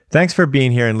Thanks for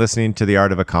being here and listening to The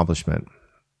Art of Accomplishment.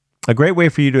 A great way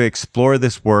for you to explore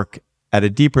this work at a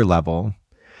deeper level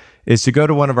is to go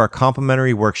to one of our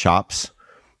complimentary workshops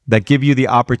that give you the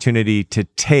opportunity to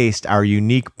taste our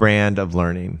unique brand of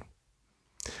learning.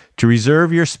 To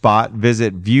reserve your spot,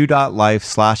 visit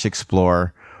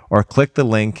view.life/explore or click the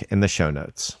link in the show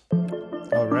notes.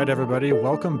 All right, everybody,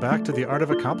 welcome back to The Art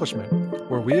of Accomplishment,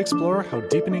 where we explore how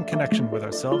deepening connection with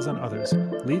ourselves and others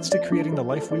leads to creating the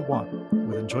life we want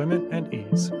with enjoyment and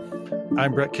ease.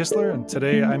 I'm Brett Kistler, and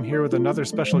today I'm here with another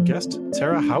special guest,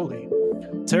 Tara Howley.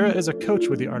 Tara is a coach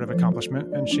with The Art of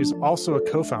Accomplishment, and she's also a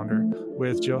co-founder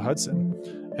with Joe Hudson.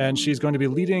 And she's going to be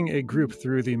leading a group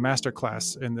through the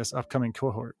masterclass in this upcoming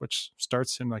cohort, which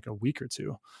starts in like a week or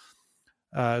two.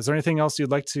 Is there anything else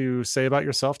you'd like to say about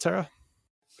yourself, Tara?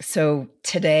 So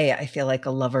today I feel like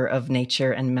a lover of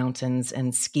nature and mountains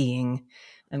and skiing.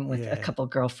 I'm with a couple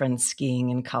girlfriends skiing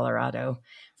in Colorado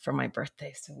for my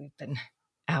birthday. So we've been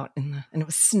out and it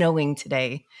was snowing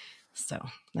today. So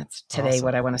that's today. Awesome.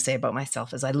 What I want to say about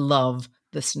myself is I love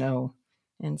the snow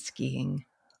and skiing.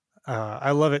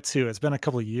 I love it too. It's been a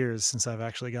couple of years since I've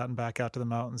actually gotten back out to the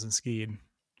mountains and skied.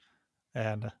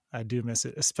 And I do miss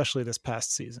it, especially this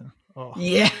past season. Oh,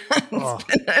 yeah.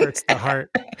 Hurts the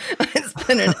heart. It's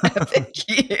been an epic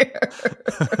year.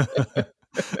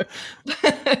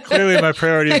 Clearly my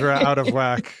priorities were out of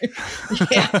whack.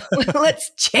 Yeah.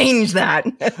 Let's change that.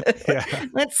 Yeah.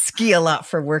 Let's ski a lot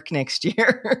for work next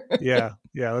year. Yeah.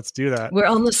 Let's do that. We're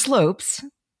on the slopes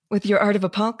with your Art of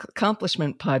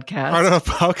Accomplishment podcast. Art of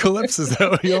Apocalypse? Is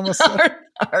that what you almost said?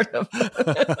 Art of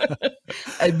that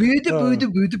would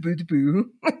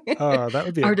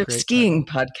be a Art of great Skiing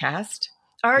podcast.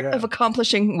 Art of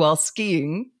accomplishing while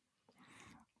skiing.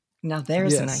 Now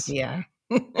there's an idea.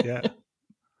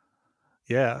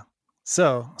 Yeah.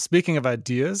 So speaking of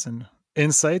ideas and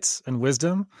insights and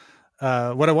wisdom,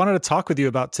 what I wanted to talk with you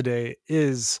about today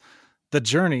is the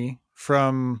journey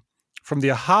from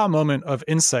the aha moment of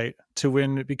insight to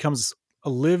when it becomes a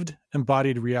lived,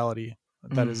 embodied reality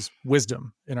that is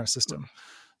wisdom in our system.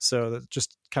 So that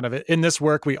just kind of in this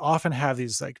work, we often have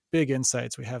these like big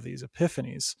insights. We have these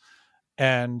epiphanies,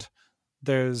 and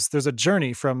there's a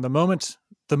journey from the moment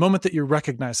that you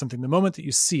recognize something, the moment that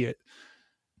you see it,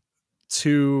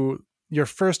 to your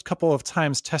first couple of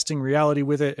times testing reality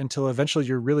with it until eventually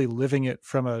you're really living it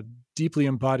from a deeply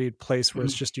embodied place where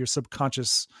it's just your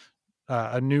subconscious,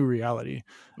 a new reality.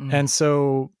 And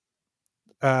so,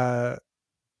 so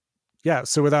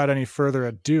without any further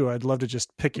ado, I'd love to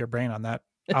just pick your brain on that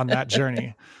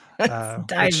journey,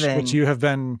 which you have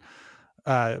been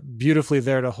beautifully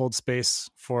there to hold space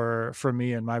for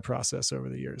me and my process over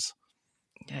the years.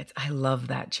 I love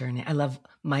that journey. I love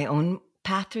my own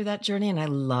path through that journey, and I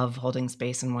love holding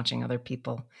space and watching other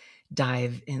people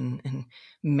dive in and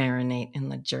marinate in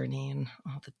the journey and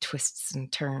all the twists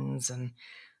and turns and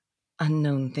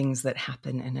unknown things that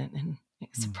happen in it and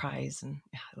surprise. And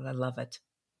I love it.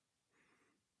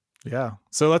 Yeah.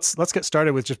 So let's get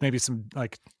started with just maybe some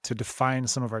to define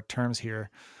some of our terms here.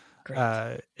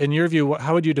 Great. In your view,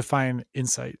 how would you define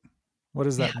insight? What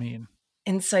does that mean?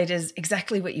 Insight is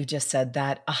exactly what you just said,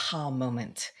 that aha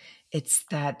moment. It's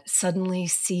that suddenly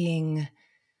seeing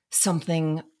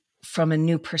something from a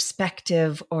new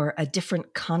perspective or a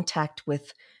different contact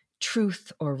with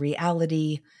truth or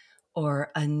reality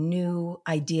or a new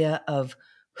idea of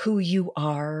who you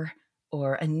are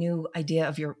or a new idea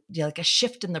of like a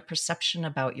shift in the perception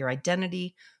about your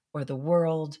identity or the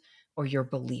world or your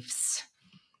beliefs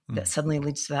that suddenly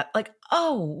leads to that, like,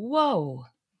 oh, whoa,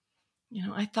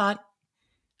 I thought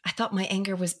my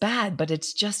anger was bad, but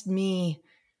it's just me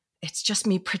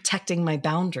protecting my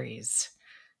boundaries.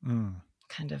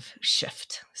 Kind of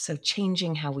shift. So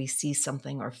changing how we see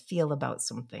something or feel about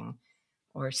something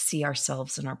or see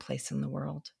ourselves in our place in the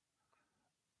world.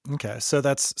 Okay. So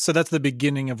that's the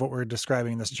beginning of what we're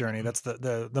describing in this journey. That's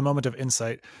the moment of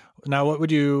insight. Now, how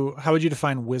would you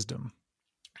define wisdom?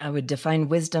 I would define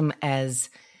wisdom as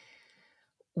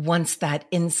once that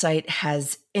insight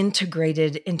has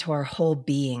integrated into our whole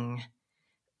being,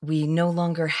 we no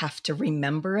longer have to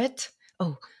remember it.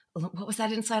 Oh, what was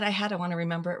that insight I had? I want to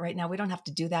remember it right now. We don't have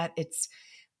to do that. It's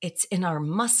in our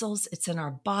muscles. It's in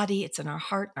our body. It's in our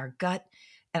heart, our gut,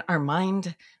 and our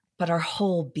mind, but our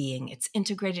whole being. It's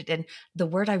integrated. And the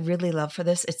word I really love for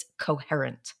this, it's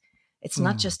coherent. It's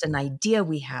not just an idea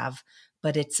we have,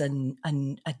 but it's a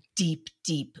deep,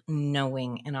 deep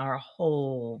knowing in our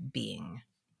whole being.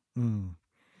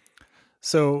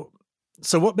 So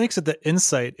what makes it that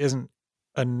insight isn't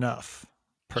enough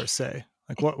per se?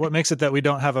 Like what makes it that we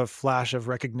don't have a flash of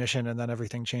recognition and then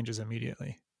everything changes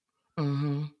immediately?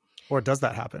 Or does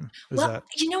that happen? Well,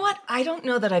 you know what? I don't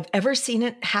know that I've ever seen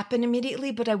it happen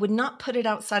immediately, but I would not put it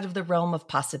outside of the realm of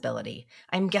possibility.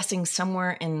 I'm guessing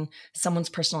somewhere in someone's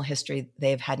personal history,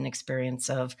 they've had an experience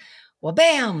of, well,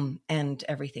 bam, and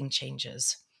everything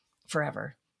changes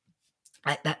forever.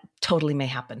 That totally may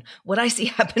happen. What I see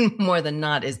happen more than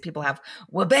not is people have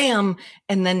wha-bam,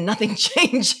 and then nothing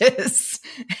changes.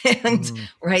 And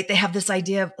right, they have this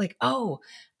idea of like, oh,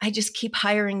 I just keep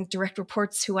hiring direct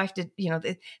reports who I have to,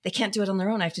 they can't do it on their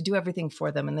own. I have to do everything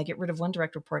for them. And they get rid of one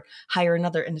direct report, hire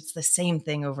another, and it's the same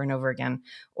thing over and over again.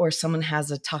 Or someone has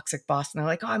a toxic boss and they're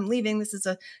like, oh, I'm leaving. This is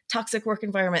a toxic work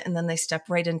environment. And then they step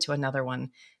right into another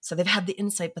one. So they've had the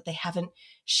insight, but they haven't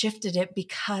shifted it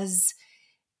because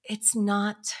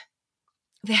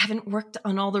they haven't worked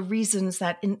on all the reasons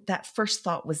that that first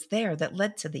thought was there that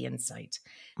led to the insight.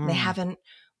 They haven't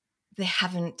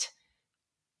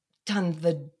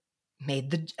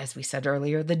as we said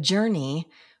earlier, the journey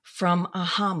from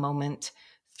aha moment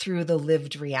through the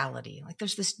lived reality. Like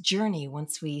there's this journey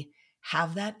once we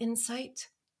have that insight.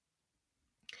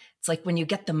 It's like when you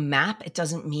get the map, it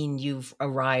doesn't mean you've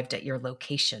arrived at your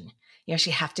location. You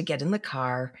actually have to get in the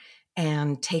car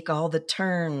and take all the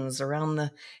turns around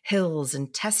the hills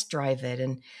and test drive it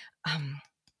and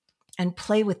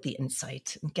play with the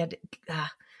insight and get it.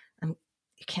 You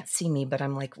can't see me, but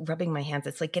I'm like rubbing my hands.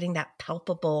 It's like getting that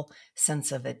palpable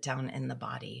sense of it down in the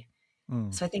body.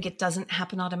 So I think it doesn't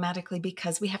happen automatically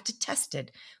because we have to test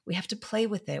it. We have to play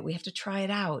with it. We have to try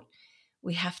it out.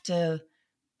 We have to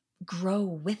grow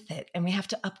with it. And we have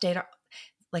to update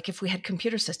like if we had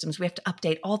computer systems, we have to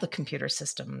update all the computer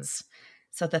systems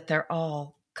so that they're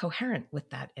all coherent with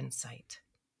that insight.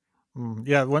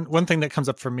 Yeah. One thing that comes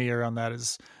up for me around that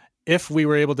is if we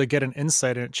were able to get an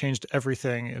insight and it changed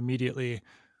everything immediately,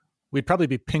 we'd probably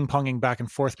be ping-ponging back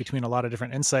and forth between a lot of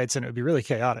different insights and it would be really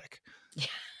chaotic. Yeah.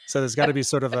 So there's got to be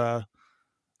sort of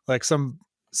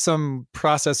some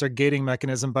process or gating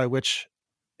mechanism by which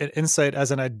an insight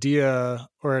as an idea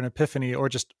or an epiphany or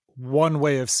just one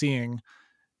way of seeing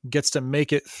gets to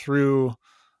make it through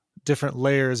different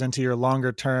layers into your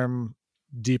longer term,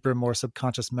 deeper, more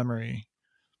subconscious memory.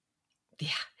 Yeah.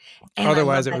 And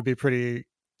otherwise it would be pretty,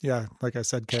 like I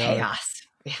said, chaos.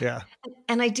 Yeah.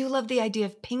 And I do love the idea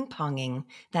of ping-ponging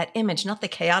that image, not the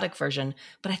chaotic version,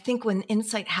 but I think when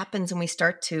insight happens and we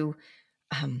start to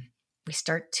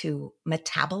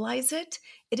metabolize it,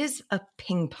 it is a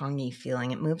ping-pongy feeling.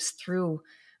 It moves through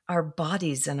our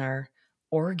bodies and our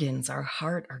organs, our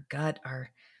heart, our gut,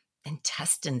 our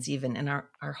intestines, even, and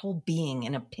our whole being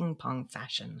in a ping-pong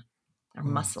fashion, our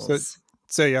muscles.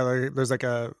 So there's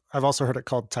I've also heard it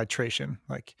called titration.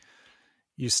 Like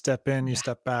you step in, you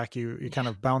step back, you kind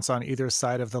of bounce on either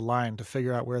side of the line to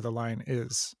figure out where the line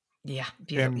is. Yeah.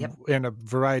 Beautiful. In a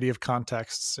variety of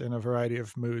contexts, in a variety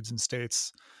of moods and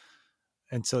states,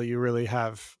 until you really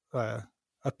have a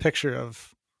picture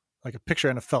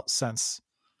and a felt sense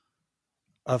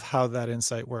of how that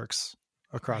insight works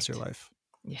across your life.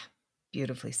 Yeah.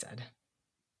 Beautifully said.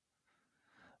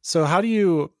 So how do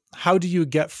you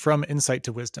get from insight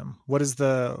to wisdom? What,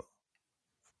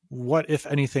 if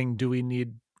anything, do we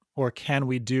need or can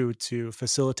we do to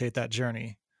facilitate that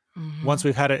journey? Mm-hmm. Once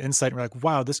we've had an insight and we're like,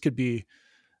 wow, this could be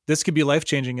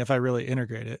life-changing if I really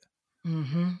integrate it.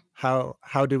 Mm-hmm.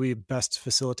 How do we best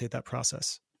facilitate that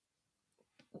process?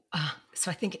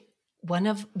 So I think one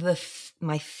of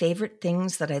my favorite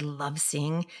things that I love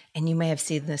seeing, and you may have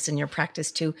seen this in your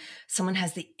practice too, someone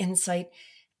has the insight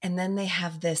and then they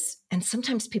have this, and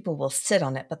sometimes people will sit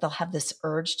on it, but they'll have this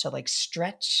urge to like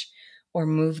stretch or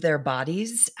move their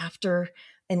bodies after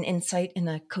an insight in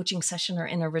a coaching session or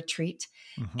in a retreat.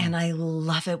 Mm-hmm. And I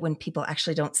love it when people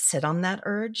actually don't sit on that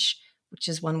urge, which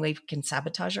is one way we can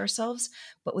sabotage ourselves.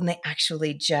 But when they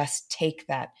actually just take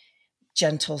that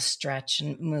gentle stretch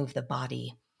and move the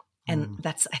body. And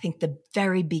that's, I think, the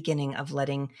very beginning of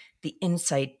letting the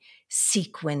insight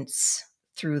sequence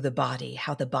through the body,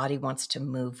 how the body wants to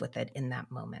move with it in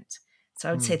that moment. So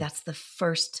I would say that's the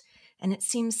first, and it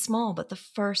seems small, but the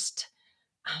first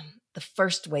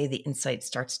way the insight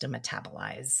starts to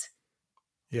metabolize.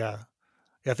 Yeah.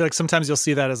 I feel like sometimes you'll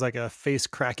see that as like a face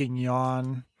cracking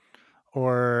yawn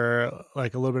or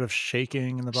like a little bit of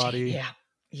shaking in the body. Yeah.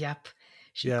 Yep.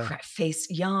 Face,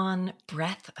 yawn,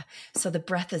 breath. So the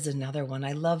breath is another one.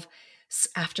 I love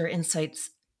after insights,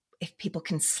 if people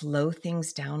can slow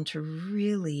things down to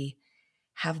really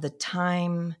have the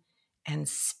time and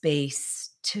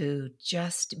space to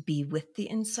just be with the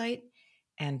insight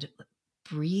and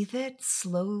breathe it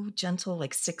slow, gentle,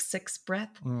 like 6-6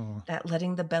 breath, that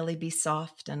letting the belly be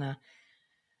soft and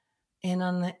In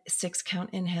on the 6 count,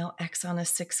 inhale, X on a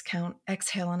 6 count,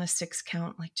 exhale on a 6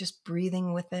 count, like just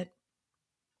breathing with it.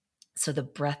 So the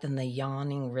breath and the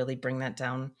yawning really bring that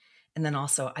down. And then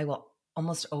also, I will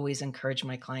almost always encourage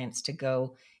my clients to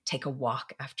go take a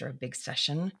walk after a big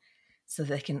session so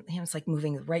they can, it's like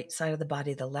moving the right side of the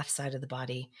body, the left side of the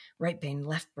body, right brain,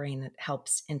 left brain. It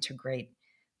helps integrate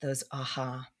those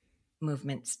aha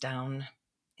movements down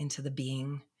into the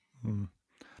being.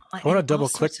 I want to double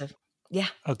click.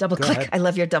 Double click. Ahead. I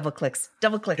love your double clicks.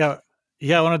 Double click.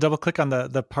 Yeah. I want to double click on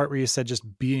the part where you said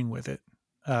just being with it.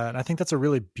 And I think that's a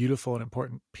really beautiful and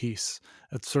important piece.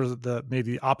 It's sort of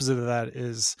maybe the opposite of that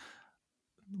is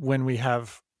when we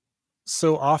have,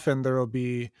 so often there will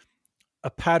be a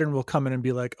pattern will come in and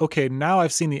be like, okay, now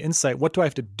I've seen the insight. What do I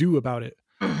have to do about it?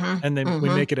 And then we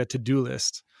make it a to-do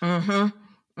list.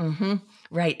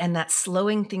 Right. And that's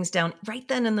slowing things down right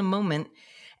then in the moment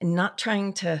and not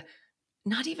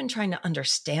even trying to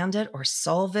understand it or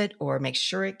solve it or make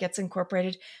sure it gets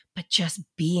incorporated, but just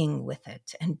being with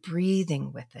it and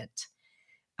breathing with it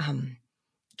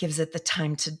gives it the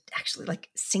time to actually like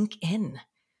sink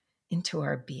into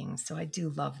our being. So I do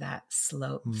love that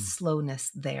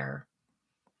slowness there.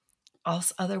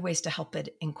 Also, other ways to help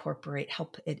it incorporate,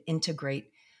 help it integrate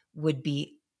would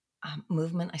be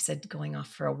movement. I said going off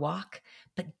for a walk,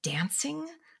 but dancing,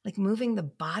 like moving the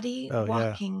body,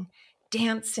 walking,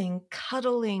 dancing,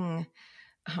 cuddling,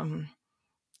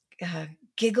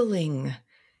 giggling,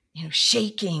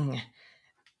 shaking,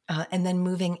 and then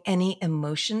moving any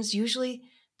emotions. Usually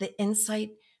the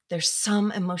insight, there's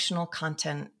some emotional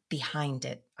content behind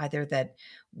it, either that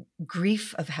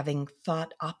grief of having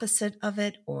thought opposite of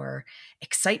it, or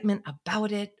excitement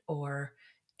about it, or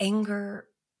anger,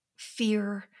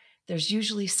 fear. There's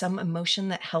usually some emotion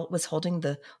that was holding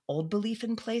the old belief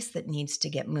in place that needs to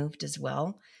get moved as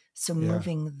well. So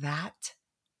moving that.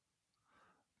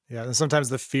 Yeah. And sometimes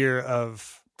the fear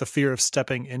of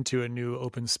stepping into a new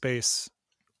open space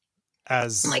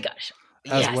as, oh my gosh,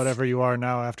 as whatever you are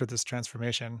now after this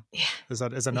transformation is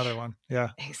another one. Yeah.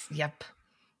 Yep.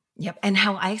 And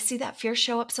how I see that fear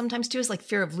show up sometimes too is like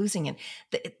fear of losing it.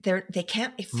 They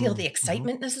can't feel the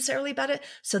excitement necessarily about it.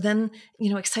 So then,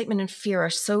 excitement and fear are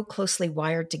so closely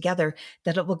wired together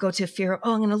that it will go to fear of,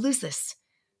 I'm going to lose this,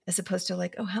 as opposed to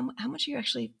like, how much are you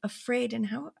actually afraid and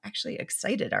how actually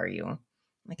excited are you?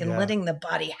 Like, and letting the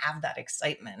body have that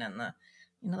excitement, and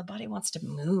the body wants to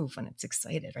move when it's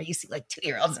excited, right? You see like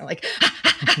 2-year-olds and like,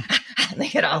 and they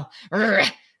get all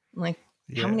like,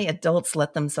 how many adults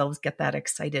let themselves get that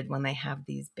excited when they have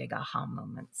these big aha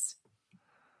moments?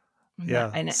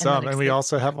 And we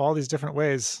also have all these different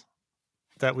ways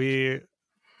that we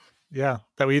might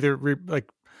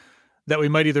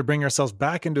either bring ourselves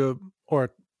back into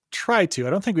or try to. I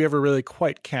don't think we ever really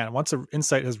quite can. Once an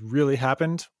insight has really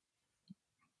happened,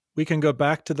 we can go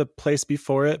back to the place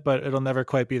before it, but it'll never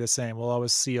quite be the same. We'll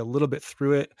always see a little bit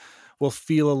through it. We'll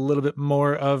feel a little bit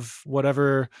more of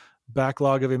whatever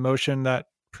backlog of emotion that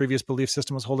previous belief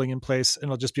system was holding in place, and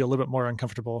it'll just be a little bit more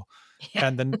uncomfortable. Yeah.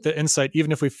 And then the insight,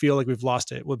 even if we feel like we've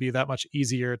lost it, will be that much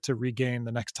easier to regain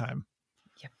the next time.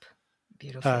 Yep.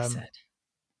 Beautifully said.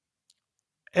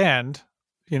 And,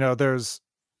 there's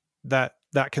that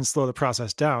can slow the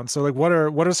process down. So like, what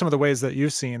are some of the ways that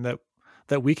you've seen that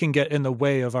we can get in the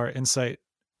way of our insight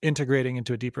integrating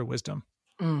into a deeper wisdom?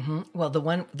 Well,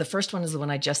 the first one is the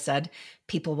one I just said.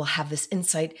 People will have this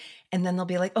insight and then they'll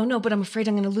be like, oh no, but I'm afraid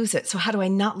I'm going to lose it. So how do I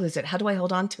not lose it? How do I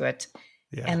hold on to it?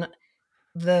 Yeah. And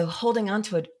the holding on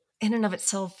to it in and of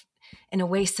itself, in a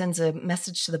way, sends a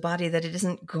message to the body that it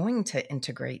isn't going to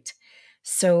integrate.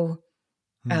 So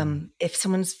if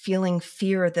someone's feeling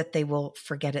fear that they will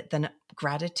forget it, then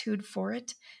gratitude for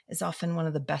it is often one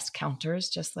of the best counters.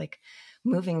 Just like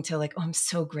moving to like, oh, I'm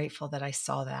so grateful that I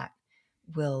saw that,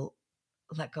 will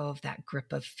let go of that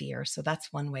grip of fear. So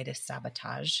that's one way to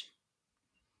sabotage.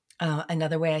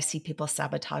 Another way I see people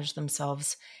sabotage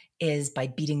themselves is by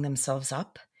beating themselves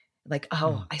up. Like,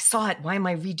 I saw it. Why am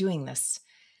I redoing this?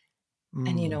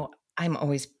 And, I'm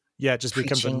always it just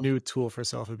becomes a new tool for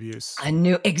self-abuse.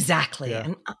 Exactly. Yeah.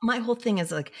 And my whole thing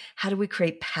is like, how do we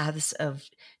create paths of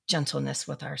gentleness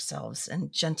with ourselves?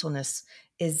 And gentleness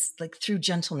is like, through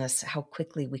gentleness, how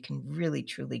quickly we can really,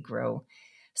 truly grow.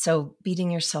 So beating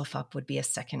yourself up would be a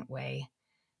second way.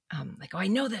 Like, I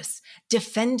know this.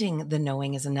 Defending the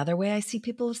knowing is another way I see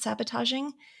people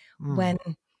sabotaging. When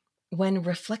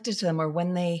reflected to them, or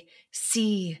when they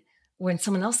see, when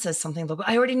someone else says something, they'll go,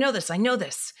 I already know this. I know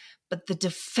this. But the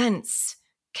defense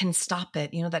can stop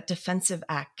it. That defensive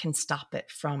act can stop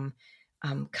it from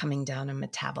coming down and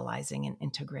metabolizing and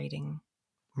integrating.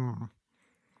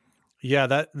 Yeah,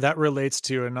 that relates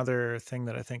to another thing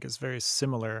that I think is very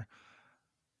similar.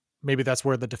 maybe that's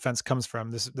where the defense comes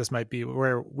from. This might be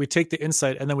where we take the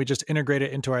insight and then we just integrate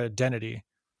it into our identity,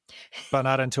 but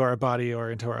not into our body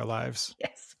or into our lives.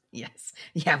 Yes.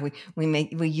 Yeah,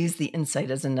 we use the insight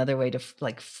as another way to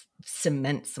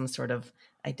cement some sort of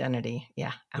identity.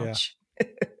 Yeah. Ouch.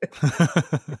 Yeah.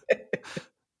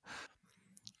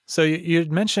 So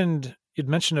you'd mentioned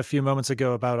a few moments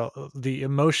ago about the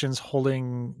emotions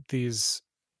holding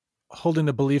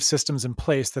the belief systems in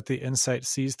place that the insight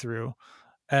sees through.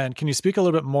 And can you speak a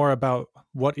little bit more about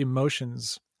what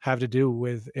emotions have to do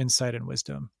with insight and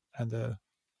wisdom and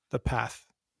the path?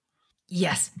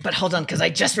 Yes, but hold on, because I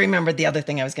just remembered the other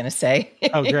thing I was going to say.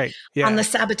 Oh, great. Yeah. On the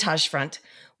sabotage front,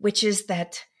 which is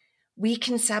that we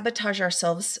can sabotage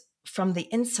ourselves from the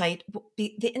insight.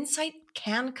 The insight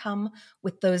can come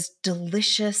with those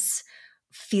delicious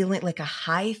feeling, like a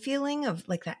high feeling of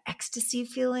like that ecstasy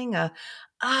feeling,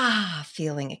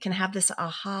 feeling. It can have this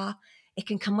aha. It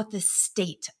can come with this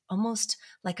state, almost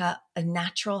like a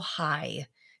natural high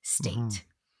state. Mm-hmm.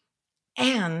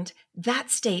 And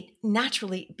that state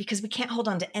naturally, because we can't hold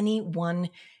on to any one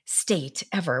state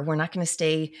ever, we're not going to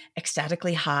stay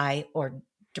ecstatically high or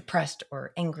depressed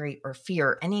or angry or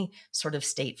fear, any sort of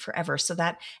state forever. So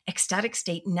that ecstatic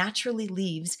state naturally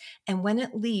leaves. And when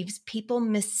it leaves, people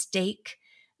mistake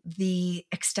the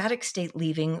ecstatic state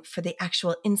leaving for the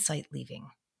actual insight leaving.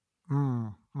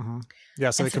 Mm-hmm. Yeah.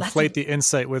 So they conflate the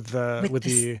insight with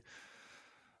the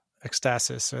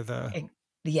ecstasis or the...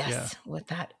 Yes, with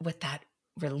that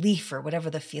relief or whatever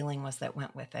the feeling was that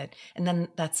went with it. And then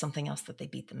that's something else that they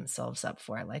beat themselves up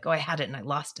for. Like, oh, I had it and I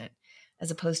lost it. As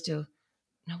opposed to,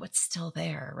 no, what's still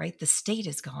there, right? The state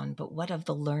is gone, but what of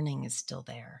the learning is still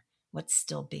there? What's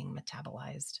still being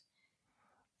metabolized?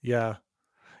 Yeah.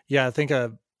 Yeah, I think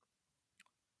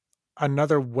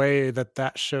another way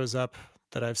that shows up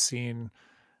that I've seen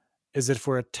is if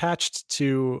we're attached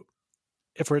to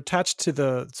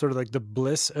the sort of like the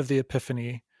bliss of the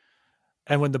epiphany,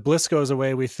 and when the bliss goes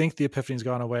away, we think the epiphany's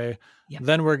gone away. Yep.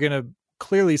 Then we're going to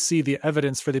clearly see the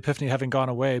evidence for the epiphany having gone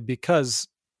away because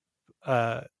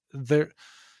there,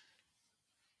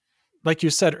 like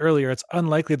you said earlier, it's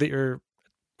unlikely that you're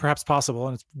perhaps possible,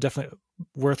 and it's definitely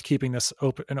worth keeping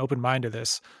an open mind to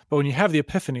this. But when you have the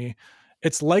epiphany,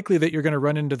 it's likely that you're going to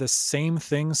run into the same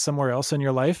thing somewhere else in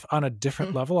your life on a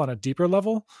different level, on a deeper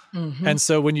level. Mm-hmm. And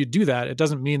so when you do that, it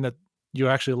doesn't mean that you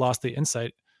actually lost the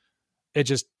insight.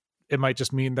 It might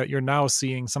just mean that you're now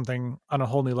seeing something on a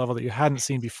whole new level that you hadn't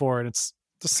seen before, and it's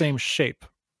the same shape.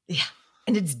 Yeah.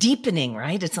 And it's deepening,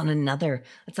 right? It's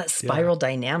that spiral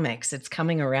dynamics. It's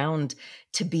coming around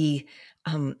to be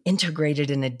integrated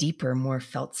in a deeper, more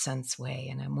felt sense way,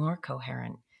 in a more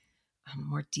coherent,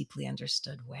 more deeply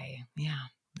understood way. Yeah.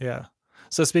 Yeah.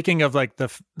 So speaking of like the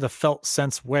felt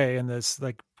sense way, and this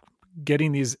like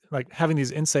getting these, like having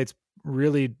these insights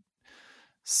really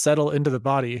settle into the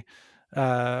body,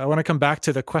 I want to come back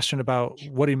to the question about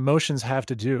what emotions have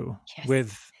to do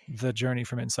with the journey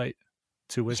from insight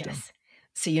to wisdom. Yes.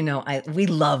 So, we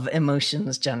love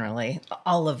emotions generally,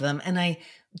 all of them. And I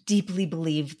deeply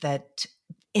believe that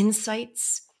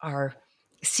insights are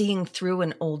seeing through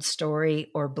an old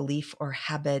story or belief or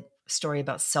habit, story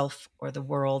about self or the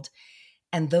world.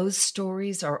 And those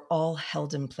stories are all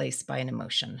held in place by an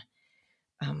emotion.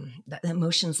 That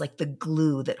emotion's like the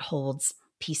glue that holds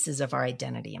pieces of our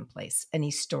identity in place,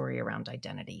 any story around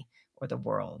identity or the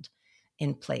world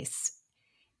in place.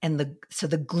 And so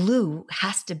the glue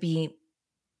has to be,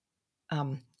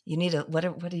 you need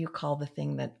what do you call the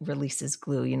thing that releases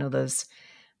glue? Those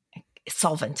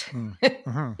solvent.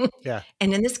 Mm-hmm. Yeah.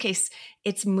 And in this case,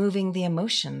 it's moving the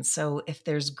emotion. So if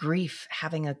there's grief,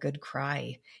 having a good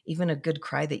cry, even a good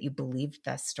cry that you believed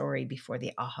that story before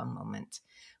the aha moment,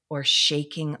 or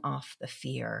shaking off the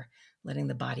fear, letting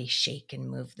the body shake and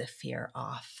move the fear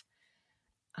off.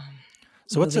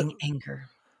 So what's anger?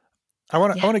 I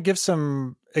want to give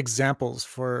some examples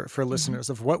for listeners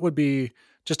of what would be,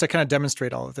 just to kind of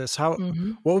demonstrate all of this. What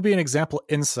would be an example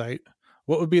insight?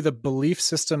 What would be the belief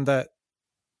system that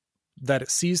it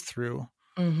sees through?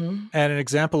 And an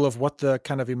example of what the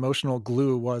kind of emotional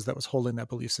glue was that was holding that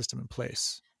belief system in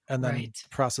place, and then the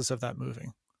process of that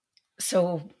moving.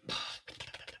 So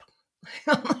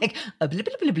I'm like,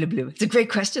 it's a great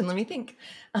question. Let me think.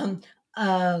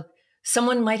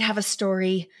 Someone might have a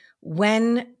story.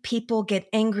 When people get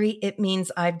angry, it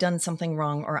means I've done something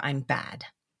wrong or I'm bad.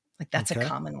 Like that's a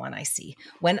common one I see.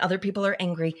 When other people are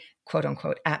angry, quote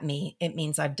unquote, at me, it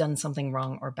means I've done something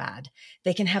wrong or bad.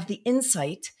 They can have the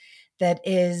insight that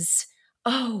is,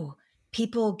 oh,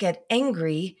 people get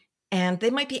angry And they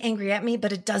might be angry at me,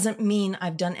 but it doesn't mean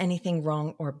I've done anything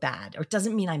wrong or bad, or it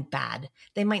doesn't mean I'm bad.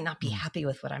 They might not be happy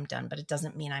with what I'm done, but it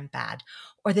doesn't mean I'm bad.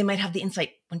 Or they might have the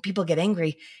insight when people get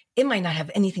angry, it might not have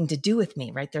anything to do with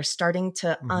me, right? They're starting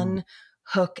to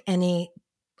unhook any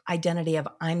identity of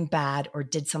I'm bad or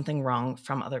did something wrong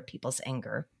from other people's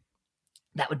anger.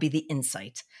 That would be the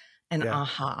insight, an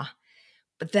aha.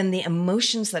 But then the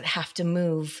emotions that have to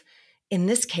move in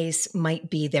this case might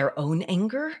be their own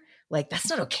anger. Like, that's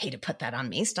not okay to put that on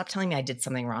me. Stop telling me I did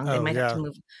something wrong. They might have to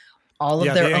move all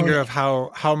of their the own anger of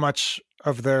how much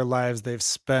of their lives they've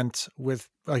spent with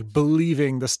like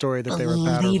believing the story that they were bad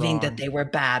or wrong. Believing that they were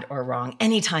bad or wrong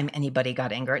anytime anybody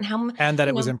got anger, and that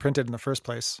it was imprinted in the first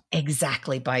place.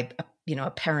 Exactly, by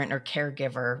a parent or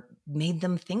caregiver made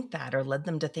them think that, or led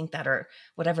them to think that, or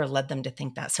whatever led them to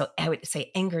think that. So I would say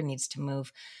anger needs to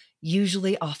move.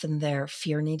 Usually, often their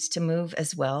fear needs to move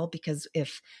as well, because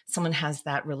if someone has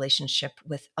that relationship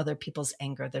with other people's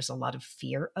anger, there's a lot of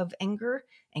fear of anger.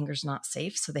 Anger's not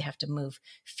safe, so they have to move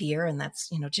fear, and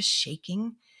that's, just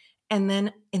shaking. And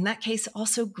then in that case,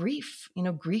 also grief,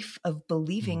 grief of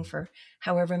believing for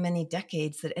however many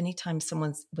decades that anytime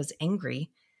someone was angry,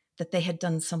 that they had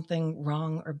done something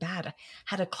wrong or bad. I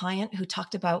had a client who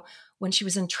talked about when she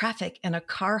was in traffic and a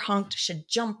car honked, she'd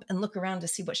jump and look around to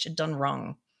see what she'd done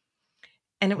wrong.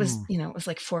 And it was, it was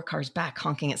like 4 cars back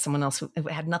honking at someone else who it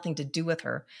had nothing to do with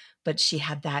her, but she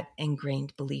had that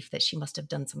ingrained belief that she must have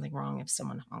done something wrong if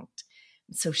someone honked.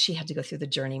 So she had to go through the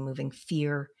journey moving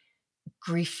fear,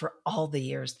 grief for all the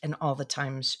years and all the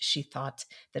times she thought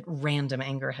that random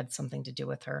anger had something to do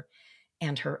with her,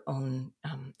 and her own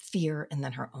fear, and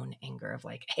then her own anger of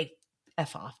like, hey,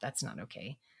 F off, that's not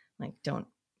okay. Like, don't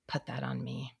put that on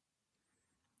me.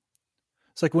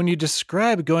 It's like when you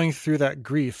describe going through that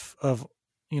grief of,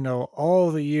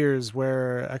 all the years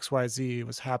where XYZ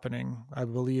was happening, I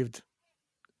believed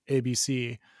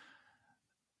ABC.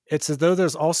 It's as though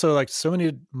there's also like so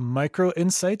many micro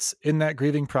insights in that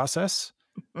grieving process,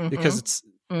 because it's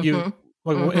in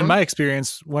my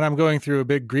experience, when I'm going through a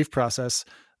big grief process,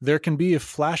 there can be a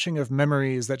flashing of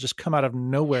memories that just come out of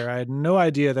nowhere. I had no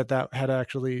idea that had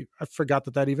actually, I forgot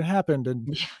that even happened,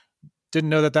 and didn't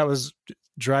know that was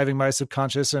driving my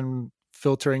subconscious and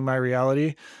filtering my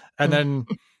reality. And then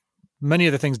many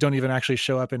of the things don't even actually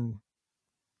show up in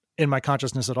my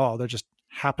consciousness at all. They're just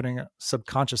happening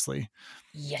subconsciously.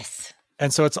 Yes.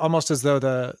 And so it's almost as though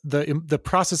the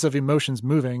process of emotions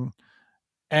moving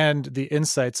and the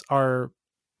insights are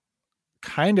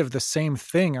kind of the same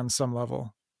thing on some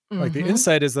level. Like the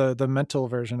insight is the mental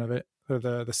version of it, or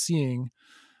the seeing,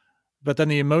 but then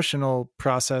the emotional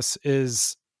process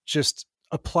is just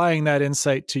applying that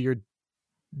insight to your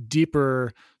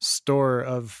deeper store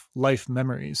of life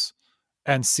memories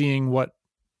and seeing what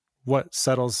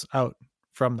settles out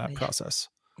from that process.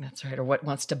 That's right. Or what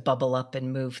wants to bubble up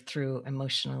and move through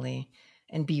emotionally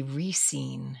and be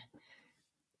re-seen.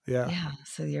 Yeah.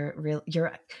 So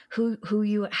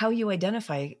how you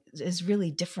identify is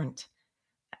really different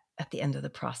at the end of the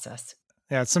process.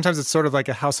 Yeah. Sometimes it's sort of like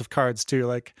a house of cards too.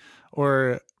 Like,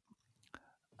 or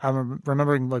I'm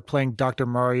remembering like playing Dr.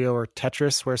 Mario or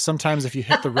Tetris, where sometimes if you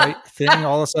hit the right thing,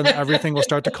 all of a sudden everything will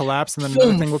start to collapse, and then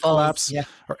another thing will collapse. Yeah.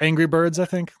 Or Angry Birds, I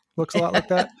think, looks a lot like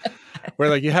that, where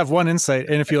like you have one insight,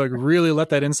 and if you like really let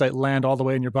that insight land all the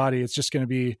way in your body, it's just going to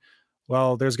be,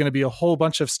 well, there's going to be a whole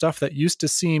bunch of stuff that used to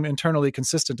seem internally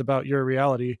consistent about your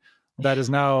reality that is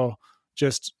now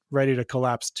just ready to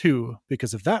collapse too,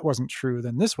 because if that wasn't true,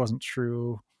 then this wasn't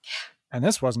true, and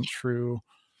this wasn't true.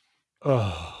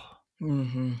 Oh.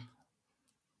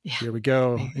 Yeah. Here we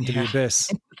go into the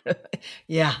abyss.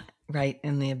 Yeah, right.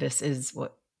 And the abyss is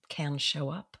what can show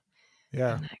up.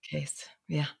 Yeah. In that case.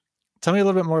 Yeah. Tell me a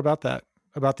little bit more about that,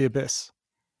 about the abyss.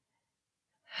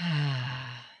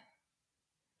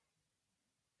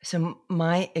 So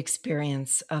my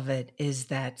experience of it is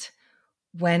that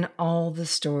when all the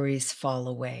stories fall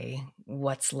away,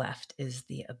 what's left is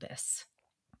the abyss.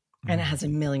 And it has a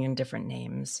million different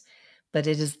names, but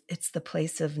it's the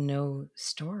place of no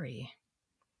story,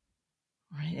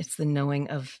 right? It's the knowing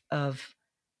of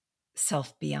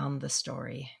self beyond the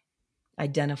story,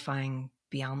 identifying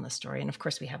beyond the story. And of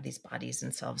course we have these bodies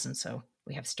and selves, and so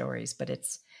we have stories, but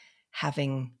it's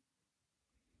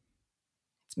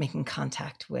making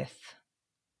contact with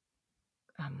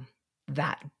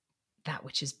that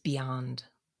which is beyond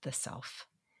the self.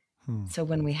 So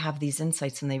when we have these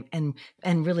insights and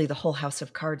really the whole house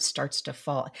of cards starts to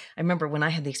fall. I remember when I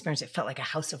had the experience, it felt like a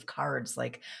house of cards,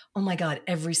 like, oh my God,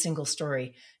 every single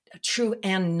story, true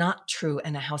and not true,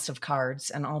 and a house of cards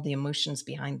and all the emotions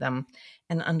behind them.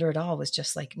 And under it all was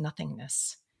just like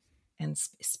nothingness and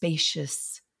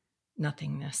spacious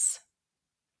nothingness.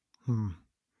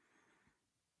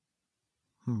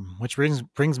 Which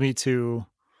brings me to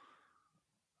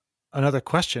another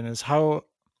question: is how,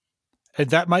 and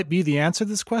that might be the answer to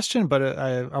this question, but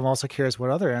I'm also curious what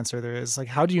other answer there is. Like,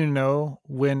 how do you know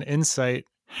when insight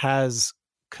has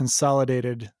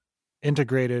consolidated,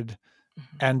 integrated,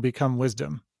 and become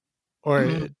wisdom?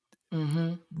 Or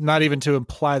not even to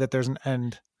imply that there's an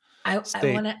end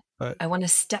state. I want to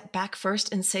step back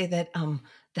first and say that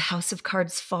the house of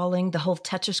cards falling, the whole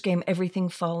Tetris game, everything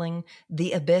falling,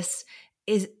 the abyss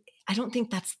I don't think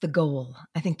that's the goal.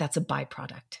 I think that's a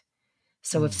byproduct.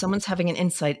 So if someone's having an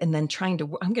insight and then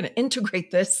I'm going to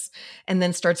integrate this, and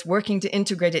then starts working to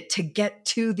integrate it to get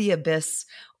to the abyss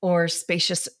or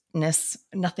spaciousness,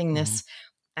 nothingness,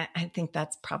 I think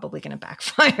that's probably going to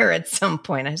backfire at some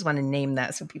point. I just want to name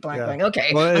that so people aren't going,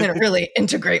 okay, well, I'm going to really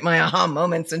integrate my aha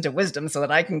moments into wisdom so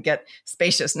that I can get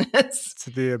spaciousness. To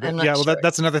the abyss. Yeah, well,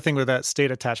 that's another thing with that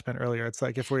state attachment earlier. It's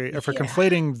like if we're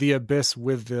conflating the abyss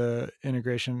with the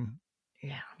integration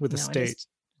with the state.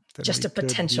 Just a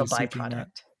potential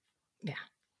byproduct.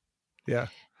 Yeah.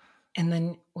 And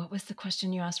then what was the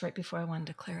question you asked right before? I wanted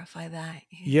to clarify that.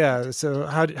 Yeah. So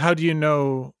how do you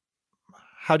know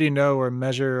or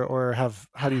measure or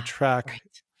how do you track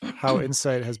how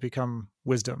insight has become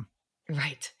wisdom?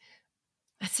 Right.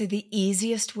 I'd say the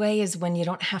easiest way is when you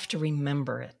don't have to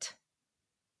remember it.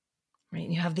 Right.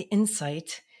 You have the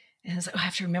insight and it's like, I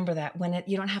have to remember that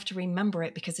you don't have to remember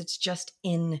it because it's just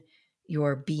in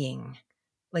your being.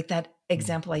 Like that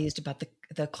example I used about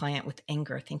the client with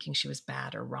anger, thinking she was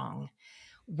bad or wrong.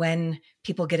 When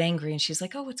people get angry and she's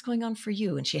like, oh, what's going on for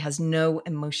you? And she has no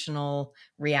emotional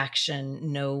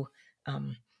reaction.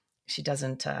 She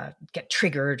doesn't get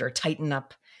triggered or tighten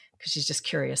up because she's just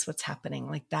curious what's happening.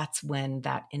 Like that's when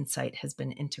that insight has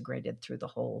been integrated through the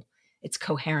whole. It's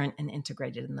coherent and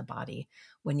integrated in the body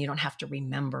when you don't have to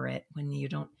remember it, when you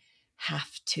don't have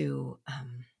to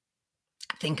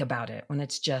think about it, when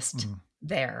it's just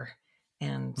there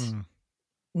and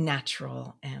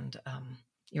natural and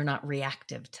you're not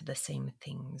reactive to the same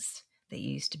things that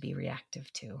you used to be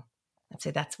reactive to. I'd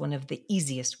say that's one of the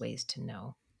easiest ways to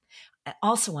know. I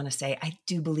also want to say, I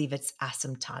do believe it's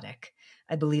asymptotic.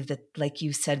 I believe that, like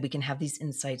you said, we can have these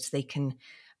insights. They can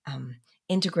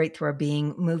integrate through our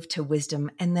being, move to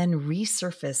wisdom, and then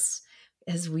resurface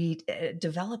as we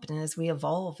develop and as we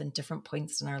evolve in different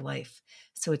points in our life.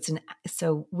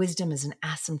 So wisdom is an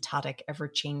asymptotic,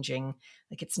 ever-changing,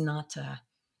 like it's not a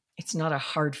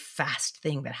hard, fast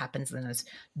thing that happens and is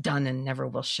done and never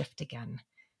will shift again.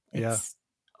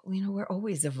 We're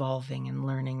always evolving and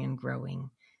learning and growing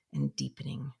and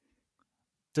deepening.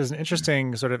 There's an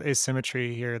interesting sort of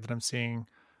asymmetry here that I'm seeing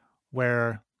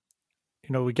where,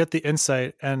 we get the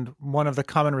insight and one of the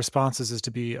common responses is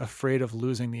to be afraid of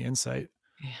losing the insight.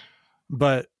 Yeah.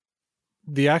 But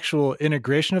the actual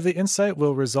integration of the insight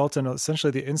will result in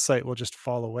essentially the insight will just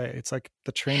fall away. It's like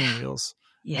the training wheels.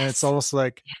 Yes. And it's almost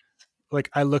like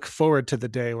I look forward to the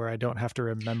day where I don't have to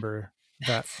remember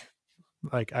that,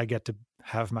 like I get to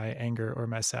have my anger or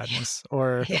my sadness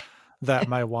or that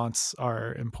my wants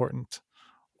are important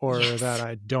or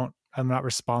that I'm not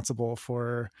responsible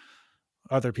for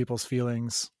other people's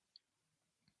feelings,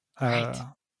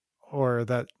 or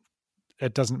that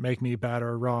it doesn't make me bad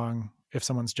or wrong if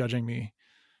someone's judging me.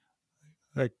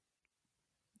 Like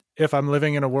if I'm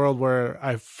living in a world where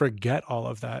I forget all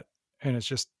of that and it's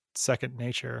just second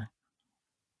nature,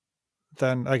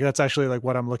 then like that's actually like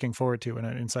what I'm looking forward to when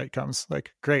an insight comes.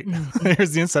 Like, great,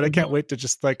 here's the insight. I can't wait to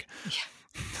just like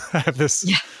have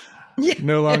this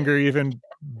no longer even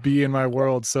be in my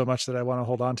world so much that I want to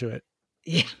hold on to it.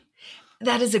 Yeah.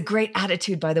 That is a great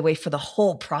attitude, by the way, for the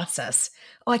whole process.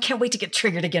 Oh, I can't wait to get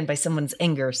triggered again by someone's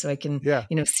anger so I can,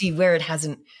 see where it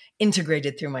hasn't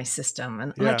integrated through my system.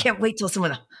 And I can't wait till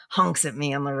someone honks at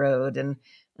me on the road and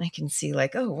I can see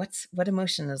like, oh, what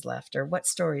emotion is left or what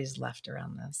story is left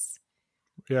around this.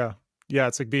 Yeah. Yeah.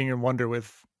 It's like being in wonder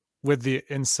with the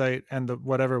insight and the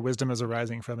whatever wisdom is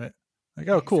arising from it. Like,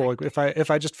 oh, cool. Like if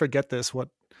I just forget this,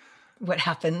 what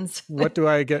happens? What do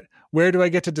I get? Where do I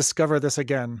get to discover this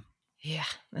again? Yeah,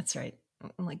 that's right.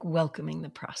 I'm like welcoming the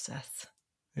process.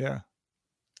 Yeah.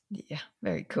 Yeah,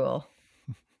 very cool.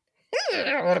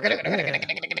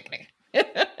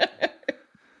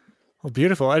 Well,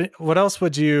 beautiful. What else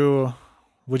would you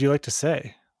like to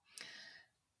say?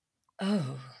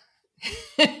 Oh.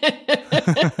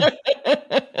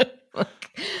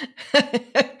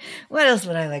 What else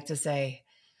would I like to say?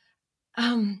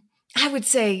 I would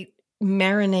say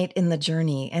marinate in the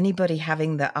journey. Anybody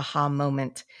having the aha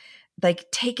moment,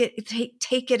 like take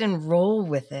it and roll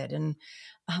with it. And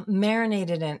marinate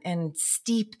in it and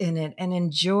steep in it and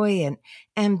enjoy it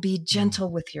and be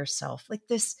gentle with yourself. Like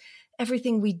this,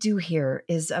 everything we do here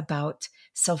is about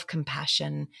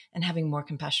self-compassion and having more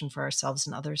compassion for ourselves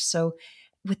and others. So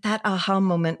with that aha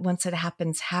moment, once it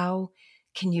happens, how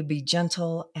can you be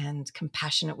gentle and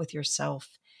compassionate with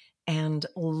yourself and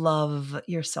love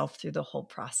yourself through the whole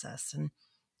process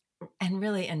and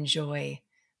really enjoy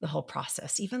the whole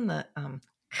process, even the,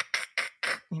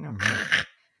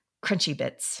 crunchy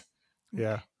bits.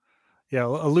 Yeah. Yeah.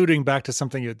 Alluding back to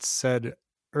something you had said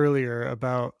earlier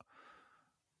about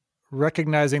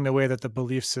recognizing the way that the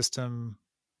belief system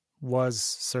was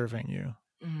serving you.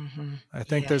 Mm-hmm. I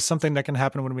think there's something that can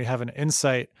happen when we have an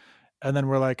insight and then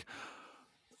we're like,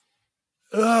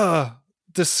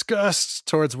 disgust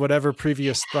towards whatever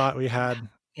previous thought we had.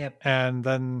 Yep. And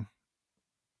then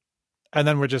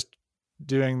we're just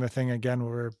doing the thing again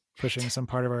where we're pushing some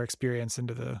part of our experience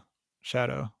into the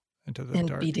shadow, into the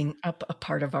dark. Beating up a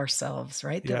part of ourselves,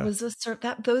 right? Yeah. There was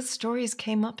those stories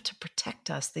came up to protect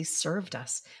us. They served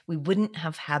us. We wouldn't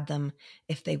have had them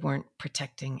if they weren't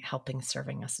protecting, helping,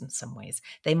 serving us in some ways.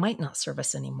 They might not serve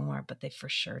us anymore, but they for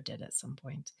sure did at some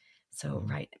point. So,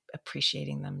 right,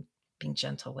 appreciating them, being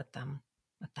gentle with them,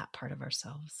 with that part of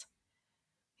ourselves.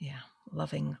 Yeah,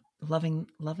 loving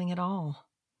it all.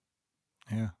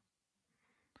 Yeah.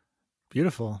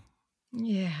 Beautiful.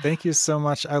 Yeah. Thank you so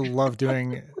much. I love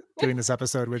doing this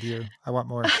episode with you. I want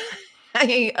more.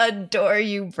 I adore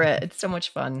you, Brett. It's so much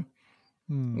fun.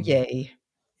 Yay.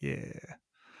 Yeah.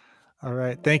 All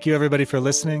right. Thank you, everybody, for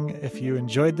listening. If you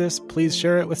enjoyed this, please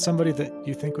share it with somebody that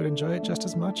you think would enjoy it just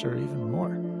as much or even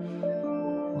more.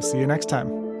 We'll see you next time.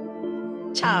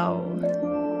 Ciao.